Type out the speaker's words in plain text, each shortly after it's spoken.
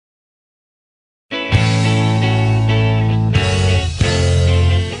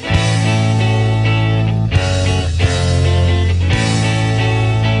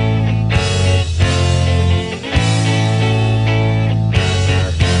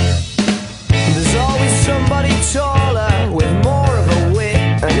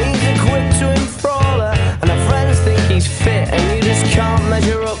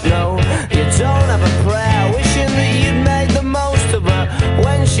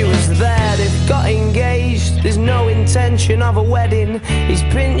intention of a wedding. He's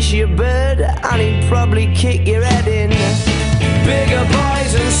pinch your bird and he'd probably kick your head in. Bigger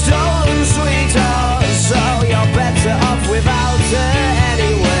boys and stolen sweethearts, so you're better off without her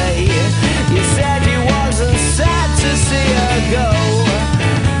anyway. You said you wasn't sad to see her go.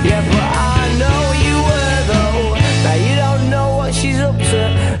 Yeah, but I know you were though. Now you don't know what she's up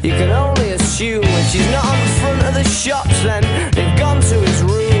to. You can only assume when she's not on the front of the shops, then they've gone to his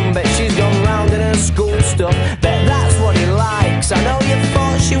room. Bet she's gone round in her school stuff. Bet that's what he likes. I know you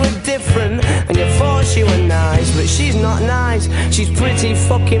thought she was different and you thought she was nice, but she's not nice. She's pretty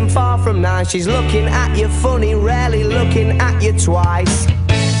fucking far from nice. She's looking at you funny, rarely looking at you twice.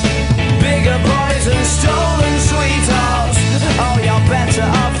 Bigger boys and stolen sweethearts, oh, you're better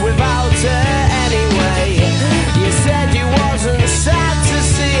off without her anyway. You said you wasn't sad to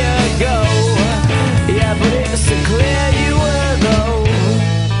see her go. Yeah, but it's so clear you were though.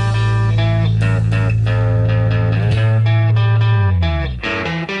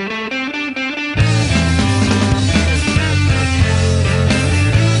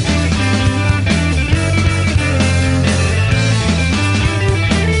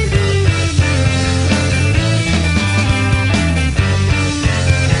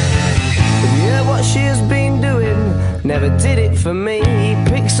 She has been doing, never did it for me. He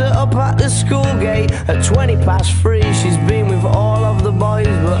picks her up at the school gate at 3:20. She's been with all of the boys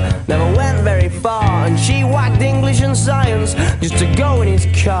but never went very far. And she whacked English and science just to go in his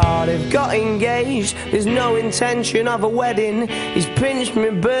car. They've got engaged, there's no intention of a wedding. He's pinched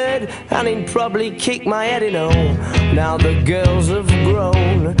me bird and he'd probably kick my head in. Oh, now the girls have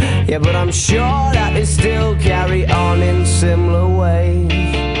grown, yeah, but I'm sure that they still carry on in similar ways.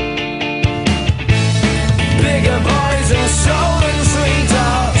 Bigger boys and so